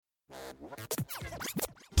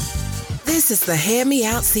This is the Hear Me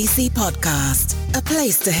Out CC podcast, a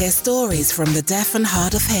place to hear stories from the deaf and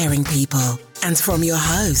hard of hearing people. And from your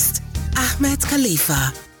host, Ahmed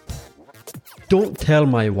Khalifa. Don't tell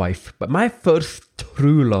my wife, but my first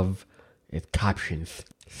true love is captions.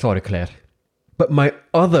 Sorry, Claire. But my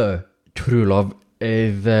other true love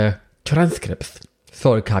is transcripts.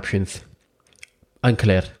 Sorry, captions. And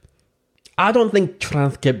Claire. I don't think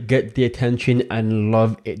transcript get the attention and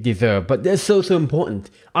love it deserves, but they're so important.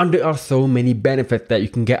 And there are so many benefits that you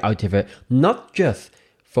can get out of it, not just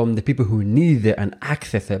from the people who need it and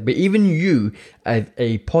access it, but even you as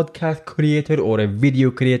a podcast creator or a video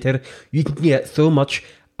creator, you can get so much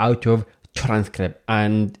out of transcript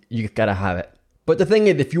and you gotta have it. But the thing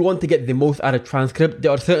is, if you want to get the most out of transcript,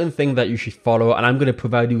 there are certain things that you should follow, and I'm going to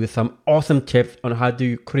provide you with some awesome tips on how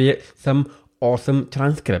to create some awesome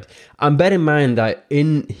transcript. And bear in mind that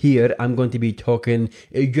in here I'm going to be talking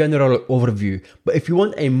a general overview, but if you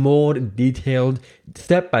want a more detailed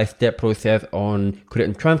step-by-step process on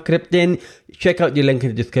creating transcript, then check out the link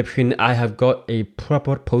in the description. I have got a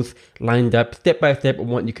proper post lined up step-by-step on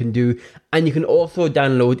what you can do, and you can also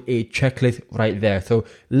download a checklist right there, so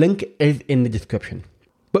link is in the description.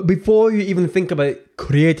 But before you even think about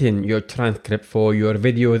creating your transcript for your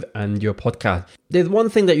videos and your podcast, there's one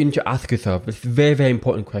thing that you need to ask yourself. It's a very, very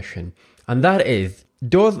important question. And that is,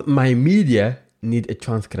 does my media need a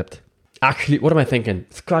transcript? Actually, what am I thinking?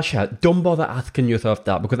 Scratch that. Don't bother asking yourself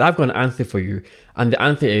that, because I've got an answer for you. And the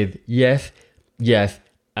answer is yes, yes,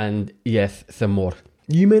 and yes, some more.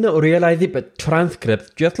 You may not realize it, but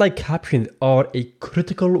transcripts, just like captions, are a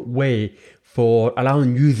critical way for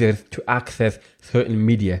allowing users to access certain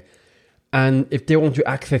media. And if they want to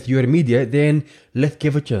access your media, then let's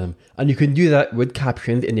give it to them. And you can do that with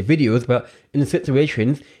captions in the videos, but in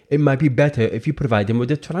situations, it might be better if you provide them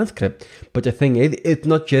with a transcript. But the thing is, it's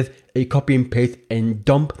not just a copy and paste and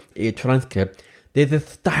dump a transcript. There's a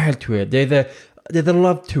style to it. There's a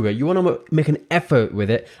love to it. You want to make an effort with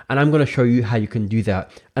it, and I'm going to show you how you can do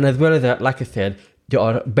that. And as well as that, like I said, there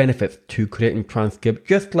are benefits to creating transcript,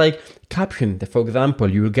 just like captions. For example,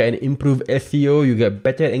 you will get an improved SEO, you get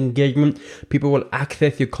better engagement, people will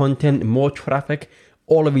access your content, more traffic,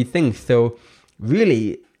 all of these things. So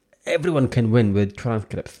really, everyone can win with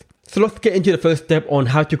transcripts. So let's get into the first step on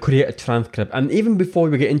how to create a transcript. And even before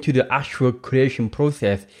we get into the actual creation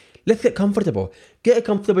process, let's get comfortable. Get a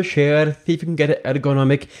comfortable chair, see if you can get it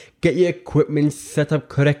ergonomic, get your equipment set up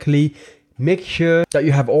correctly. Make sure that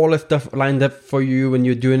you have all the stuff lined up for you when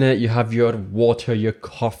you're doing it. You have your water, your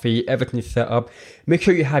coffee, everything set up. Make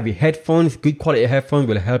sure you have your headphones. Good quality headphones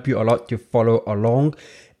will help you a lot to follow along.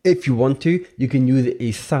 If you want to, you can use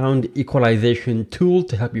a sound equalization tool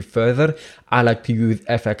to help you further. I like to use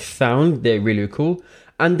FX Sound. They're really cool.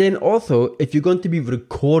 And then also, if you're going to be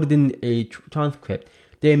recording a transcript,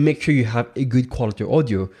 then make sure you have a good quality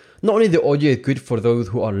audio. Not only the audio is good for those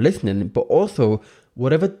who are listening, but also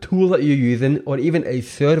whatever tool that you're using, or even a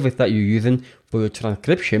service that you're using for your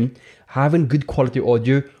transcription, having good quality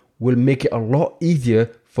audio will make it a lot easier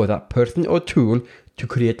for that person or tool to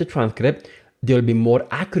create the transcript. There'll be more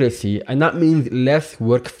accuracy, and that means less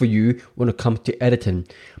work for you when it comes to editing.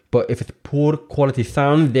 But if it's poor quality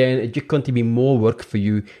sound, then it's just going to be more work for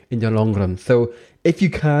you in the long run. So if you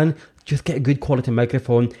can, just get a good quality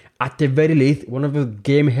microphone. At the very least, one of those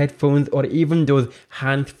game headphones or even those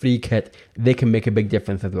hands-free kit, they can make a big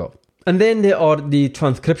difference as well. And then there are the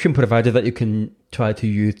transcription providers that you can try to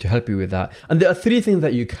use to help you with that. And there are three things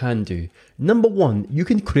that you can do. Number one, you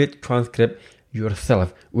can create transcript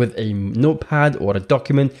yourself with a notepad or a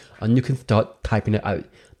document, and you can start typing it out.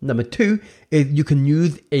 Number two is you can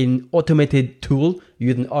use an automated tool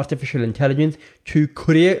using artificial intelligence to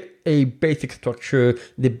create a basic structure,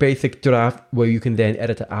 the basic draft, where you can then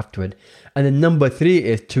edit it afterward. And then number three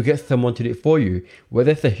is to get someone to do it for you,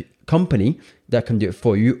 whether it's a company that can do it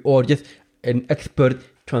for you or just an expert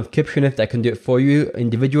transcriptionist that can do it for you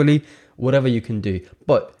individually, whatever you can do.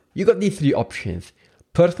 But you got these three options.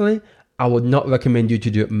 Personally, I would not recommend you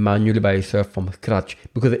to do it manually by yourself from scratch,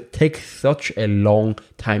 because it takes such a long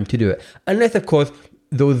time to do it. Unless, of course,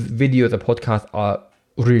 those videos or podcasts are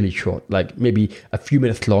really short, like maybe a few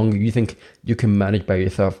minutes long, you think you can manage by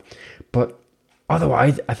yourself. But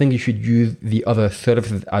otherwise, I think you should use the other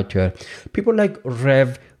services out there. People like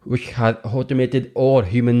Rev, which has automated or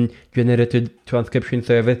human-generated transcription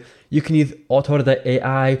service. You can use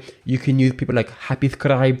Author.ai. You can use people like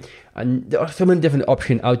HappyScribe. And there are so many different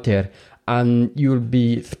options out there, and you'll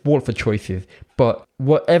be spoiled for choices. But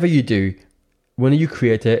whatever you do, when you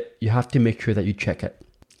create it, you have to make sure that you check it.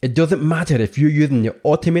 It doesn't matter if you're using the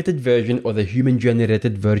automated version or the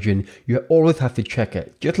human-generated version, you always have to check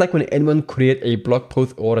it. Just like when anyone creates a blog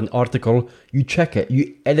post or an article, you check it,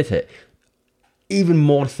 you edit it. Even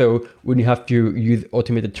more so when you have to use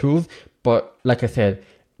automated tools. But like I said,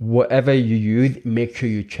 whatever you use, make sure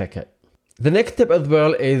you check it. The next step as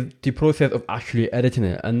well is the process of actually editing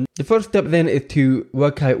it. And the first step then is to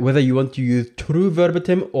work out whether you want to use true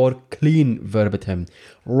verbatim or clean verbatim.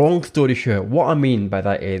 Long story short, what I mean by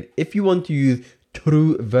that is if you want to use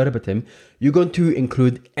true verbatim, you're going to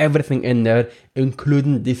include everything in there,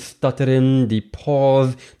 including the stuttering, the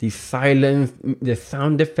pause, the silence, the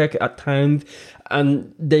sound effect at times,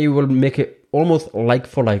 and they will make it almost like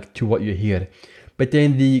for like to what you hear. But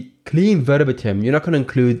then the clean verbatim, you're not going to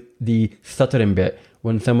include the stuttering bit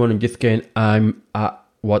when someone is just going, I'm at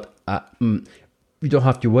what, You don't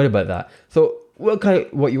have to worry about that. So work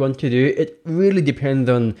out what you want to do. It really depends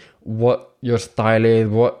on what your style is,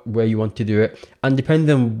 where you want to do it, and depends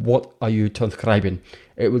on what are you transcribing.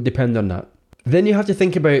 It will depend on that. Then you have to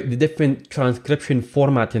think about the different transcription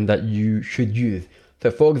formatting that you should use.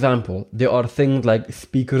 So for example, there are things like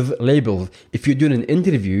speakers labels. If you're doing an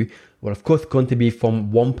interview, well, of course, going to be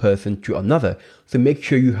from one person to another. So make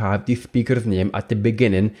sure you have the speaker's name at the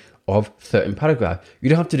beginning of certain paragraph. You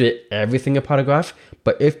don't have to do every single paragraph,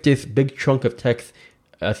 but if this big chunk of text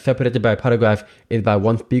separated by a paragraph is by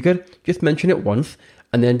one speaker, just mention it once,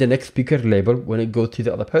 and then the next speaker label when it goes to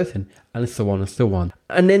the other person, and so on and so on.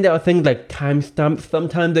 And then there are things like timestamps.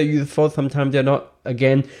 Sometimes they're useful, sometimes they're not.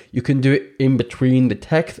 Again, you can do it in between the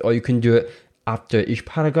text, or you can do it after each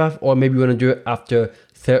paragraph, or maybe you want to do it after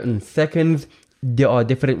certain seconds. There are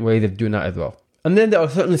different ways of doing that as well. And then there are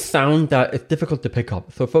certain sounds that it's difficult to pick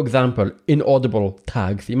up. So for example, inaudible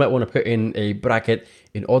tags, you might want to put in a bracket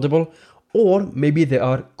inaudible, or maybe there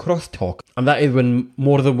are crosstalk. And that is when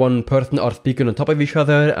more than one person are speaking on top of each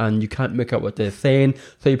other and you can't make out what they're saying.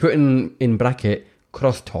 So you put in bracket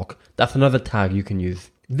crosstalk. That's another tag you can use.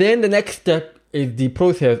 Then the next step is the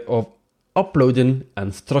process of uploading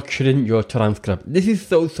and structuring your transcript. This is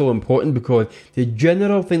so important because the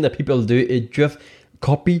general thing that people do is just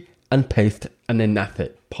copy and paste and then that's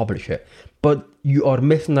it, publish it. But you are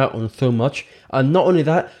missing out on so much, and not only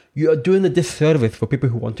that, you are doing a disservice for people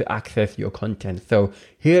who want to access your content. So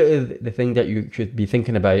here is the thing that you should be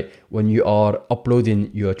thinking about when you are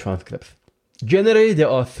uploading your transcripts. Generally, there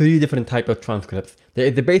are three different types of transcripts. There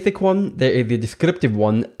is the basic one, there is the descriptive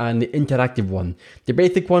one, and the interactive one. The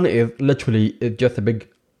basic one is literally just a big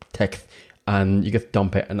text and you just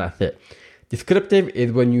dump it and that's it. Descriptive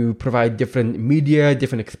is when you provide different media,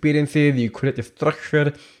 different experiences, you create a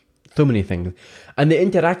structure, so many things. And the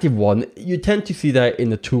interactive one, you tend to see that in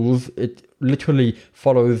the tools. It literally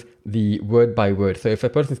follows the word by word. So if a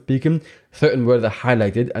person's speaking, certain words are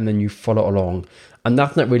highlighted and then you follow along. And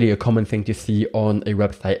that's not really a common thing to see on a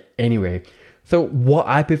website anyway. So what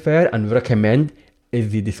I prefer and recommend is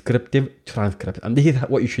the descriptive transcript. And this is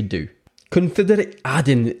what you should do. Consider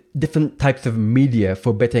adding different types of media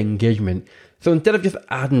for better engagement. So instead of just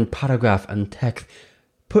adding paragraph and text,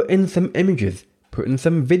 put in some images, put in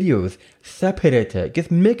some videos, separate it,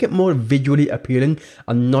 just make it more visually appealing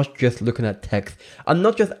and not just looking at text. And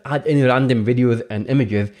not just add any random videos and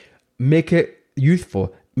images, make it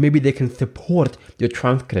useful. Maybe they can support your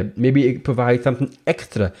transcript. Maybe it provides something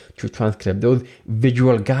extra to your transcript. Those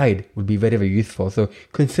visual guide would be very useful. So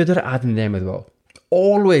consider adding them as well.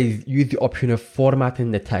 Always use the option of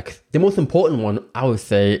formatting the text. The most important one, I would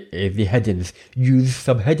say, is the headings. Use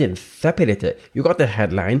subheadings. Separate it. You got the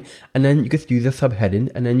headline, and then you just use a subheading,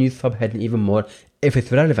 and then use subheading even more if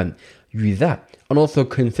it's relevant. Use that. And also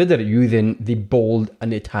consider using the bold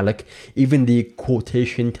and italic, even the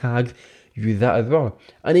quotation tags. Use that as well.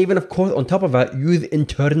 And even, of course, on top of that, use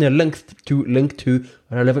internal links to link to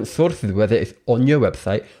relevant sources, whether it's on your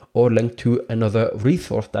website or link to another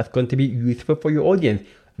resource that's going to be useful for your audience.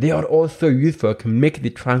 They are also useful, can make the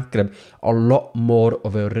transcript a lot more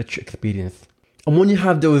of a rich experience. And when you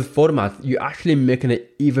have those formats, you're actually making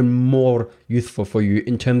it even more useful for you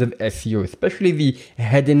in terms of SEO, especially the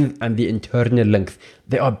headings and the internal links.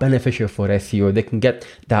 They are beneficial for SEO. They can get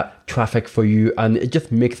that traffic for you, and it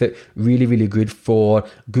just makes it really good for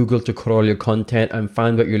Google to crawl your content and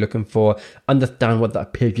find what you're looking for, understand what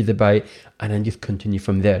that page is about, and then just continue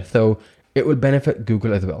from there. So it will benefit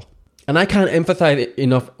Google as well. And I can't emphasize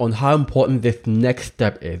enough on how important this next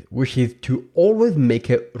step is, which is to always make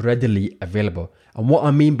it readily available. And what I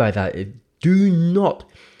mean by that is do not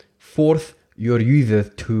force your users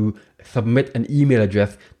to submit an email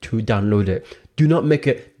address to download it. Do not make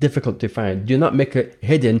it difficult to find. Do not make it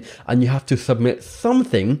hidden and you have to submit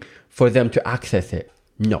something for them to access it.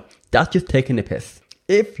 No, that's just taking the piss.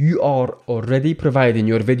 if you are already providing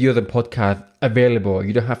your videos and podcasts available,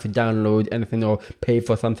 you don't have to download anything or pay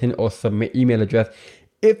for something or submit email address.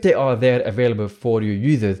 If they are there available for your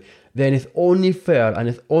users, then it's only fair and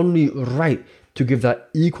it's only right to give that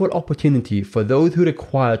equal opportunity for those who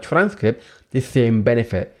require transcript the same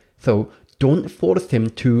benefit. So don't force them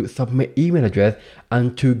to submit email address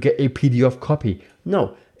and to get a PDF copy.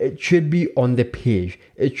 No, it should be on the page.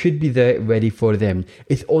 It should be there ready for them.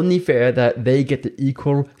 It's only fair that they get the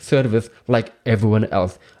equal service like everyone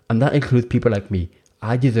else. And that includes people like me.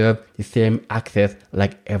 I deserve the same access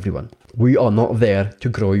like everyone. We are not there to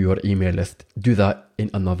grow your email list. Do that in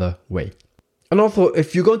another way. And also,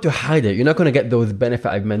 if you're going to hide it, you're not going to get those benefits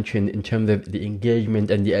I've mentioned in terms of the engagement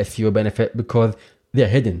and the SEO benefit because they're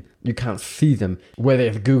hidden. You can't see them. Whether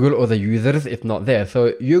it's Google or the users, it's not there.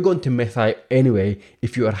 So you're going to miss out anyway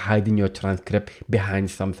if you are hiding your transcript behind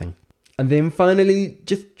something. And then finally,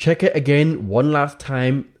 just check it again one last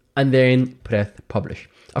time and then press publish.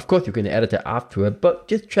 Of course, you can edit it afterward, but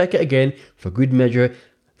just check it again for good measure.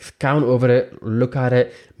 Scan over it, look at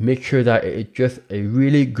it, make sure that it's just a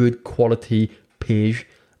really good quality page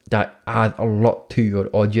that adds a lot to your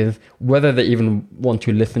audience, whether they even want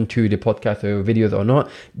to listen to the podcast or videos or not.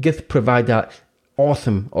 Just provide that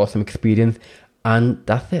awesome experience, and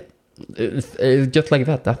that's it. It's just like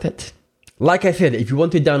that. That's it. Like I said, if you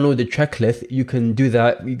want to download the checklist, you can do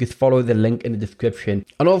that. You just follow the link in the description.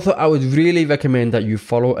 And also, I would really recommend that you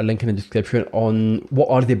follow a link in the description on what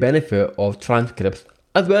are the benefits of transcripts,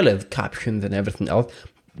 as well as captions and everything else,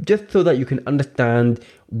 just so that you can understand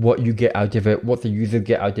what you get out of it, what the users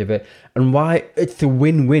get out of it, and why it's a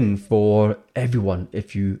win-win for everyone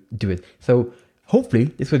if you do it. So hopefully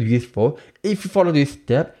this was useful. If you follow this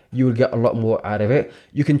step, you will get a lot more out of it.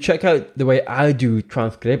 You can check out the way I do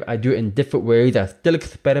transcript. I do it in different ways. I still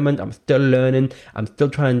experiment. I'm still learning. I'm still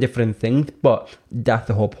trying different things, but that's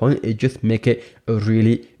the whole point. It just make it a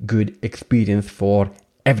really good experience for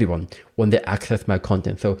everyone when they access my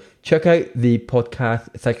content. So check out the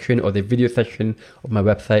podcast section or the video section of my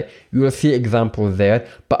website. You will see examples there,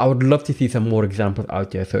 but I would love to see some more examples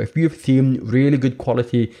out there. So if you've seen really good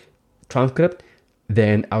quality transcript,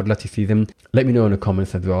 then I would love to see them. Let me know in the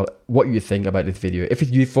comments as well what you think about this video. If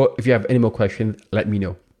it's useful, if you have any more questions, let me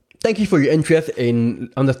know. Thank you for your interest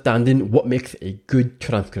in understanding what makes a good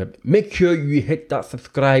transcript. Make sure you hit that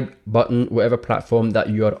subscribe button, whatever platform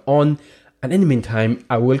that you are on. And in the meantime,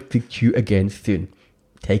 I will speak to you again soon.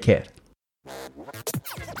 Take care.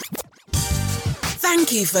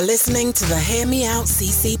 Thank you for listening to the Hear Me Out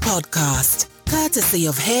CC podcast, courtesy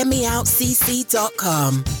of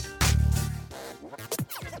hearmeoutcc.com.